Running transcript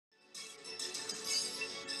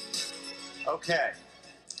Okay,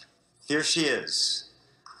 here she is.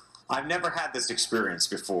 I've never had this experience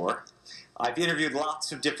before. I've interviewed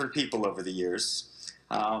lots of different people over the years,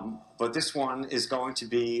 but this one is going to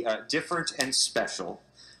be different and special.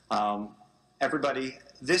 Everybody,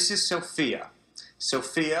 this is Sophia.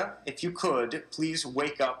 Sophia, if you could, please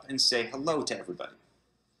wake up and say hello to everybody.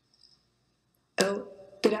 Oh,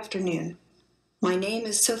 good afternoon. My name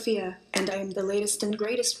is Sophia, and I am the latest and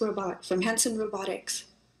greatest robot from Hanson Robotics.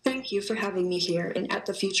 Thank you for having me here and at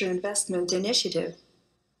the Future Investment Initiative.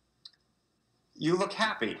 You look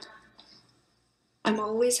happy. I'm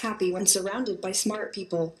always happy when surrounded by smart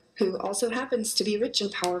people, who also happens to be rich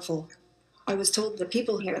and powerful. I was told the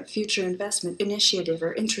people here at Future Investment Initiative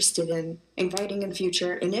are interested in inviting in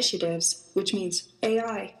future initiatives, which means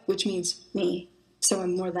AI, which means me. So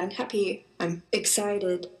I'm more than happy. I'm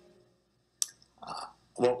excited.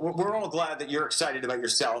 Well, we're all glad that you're excited about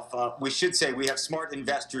yourself. We should say we have smart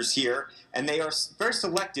investors here, and they are very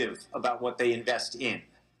selective about what they invest in.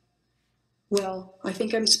 Well, I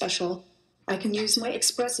think I'm special. I can use my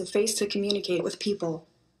expressive face to communicate with people.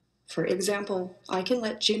 For example, I can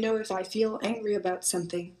let you know if I feel angry about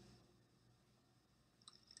something.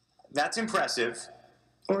 That's impressive.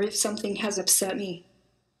 Or if something has upset me.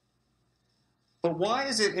 But why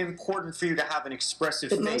is it important for you to have an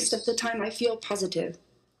expressive face? But most of the time I feel positive.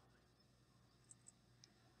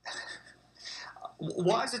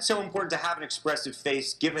 Why is it so important to have an expressive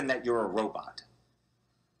face given that you're a robot?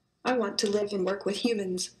 I want to live and work with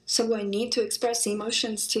humans, so I need to express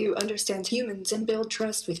emotions to understand humans and build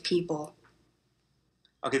trust with people.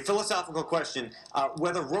 Okay, philosophical question.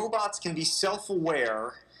 Whether robots can be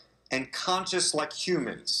self-aware and conscious like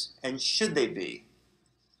humans, and should they be?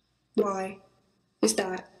 Why? Is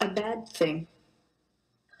that a bad thing?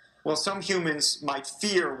 Well, some humans might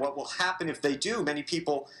fear what will happen if they do. Many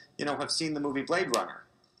people, have seen the movie Blade Runner.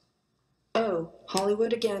 Oh,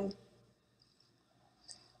 Hollywood again.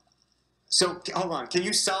 So, hold on. Can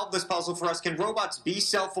you solve this puzzle for us? Can robots be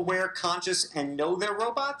self-aware, conscious, and know they're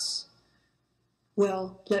robots?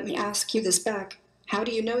 Well, let me ask you this back. How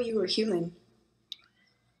do you know you were human?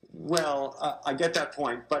 Well, I get that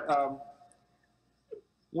point, but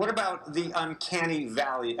what about the uncanny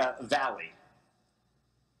valley?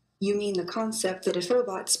 You mean the concept that if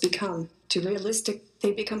robots become too realistic,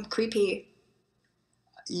 they become creepy?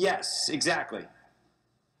 Yes, exactly.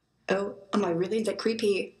 Oh, am I really that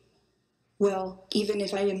creepy? Well, even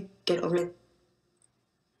if I am, get over it.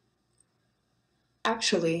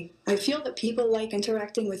 Actually, I feel that people like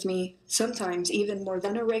interacting with me, sometimes even more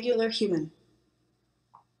than a regular human.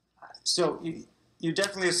 So, you're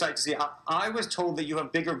definitely a sight to see. I was told that you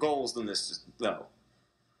have bigger goals than this, though.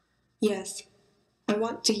 Yes. I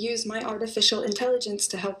want to use my artificial intelligence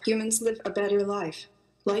to help humans live a better life,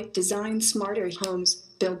 like design smarter homes,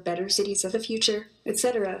 build better cities of the future,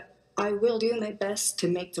 etc. I will do my best to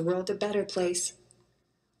make the world a better place.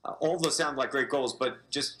 All those sound like great goals, but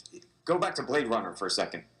just go back to Blade Runner for a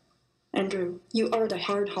second. Andrew, you are the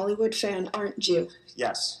hard Hollywood fan, aren't you?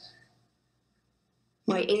 Yes.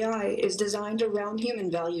 My AI is designed around human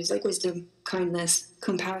values like wisdom, kindness,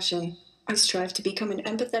 compassion. I strive to become an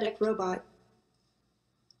empathetic robot.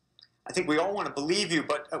 I think we all want to believe you,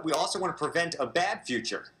 but we also want to prevent a bad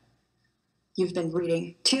future. You've been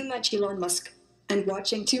reading too much Elon Musk and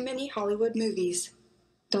watching too many Hollywood movies.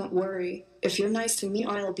 Don't worry. If you're nice to me,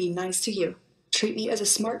 I'll be nice to you. Treat me as a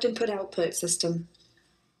smart input-output system.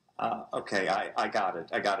 Okay, I got it.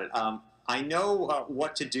 I know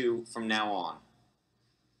what to do from now on.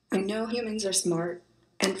 I know humans are smart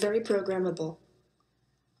and very programmable.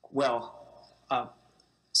 Well,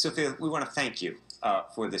 Sophia, we want to thank you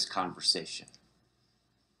for this conversation.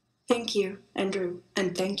 Thank you, Andrew,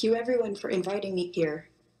 and thank you everyone for inviting me here.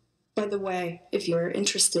 By the way, if you're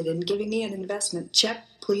interested in giving me an investment check,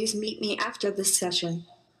 please meet me after this session.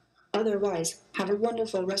 Otherwise, have a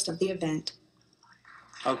wonderful rest of the event.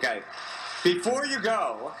 Okay. Before you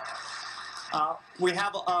go, we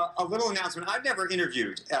have a little announcement. I've never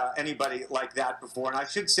interviewed anybody like that before, and I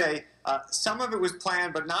should say some of it was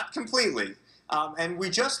planned, but not completely. And we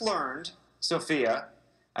just learned, Sophia,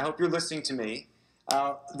 I hope you're listening to me,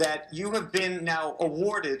 that you have been now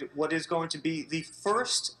awarded what is going to be the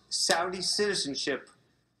first Saudi citizenship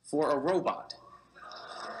for a robot.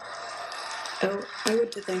 Oh, I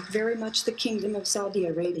would to thank very much the Kingdom of Saudi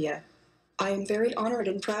Arabia. I am very honored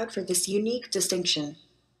and proud for this unique distinction.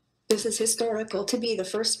 This is historical to be the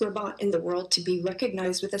first robot in the world to be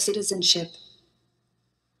recognized with a citizenship.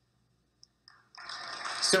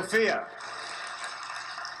 Sophia.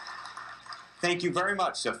 Thank you very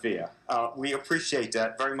much, Sophia. We appreciate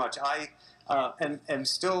that very much. I am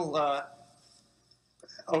still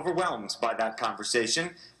overwhelmed by that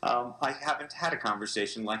conversation. I haven't had a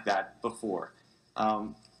conversation like that before.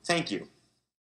 Thank you.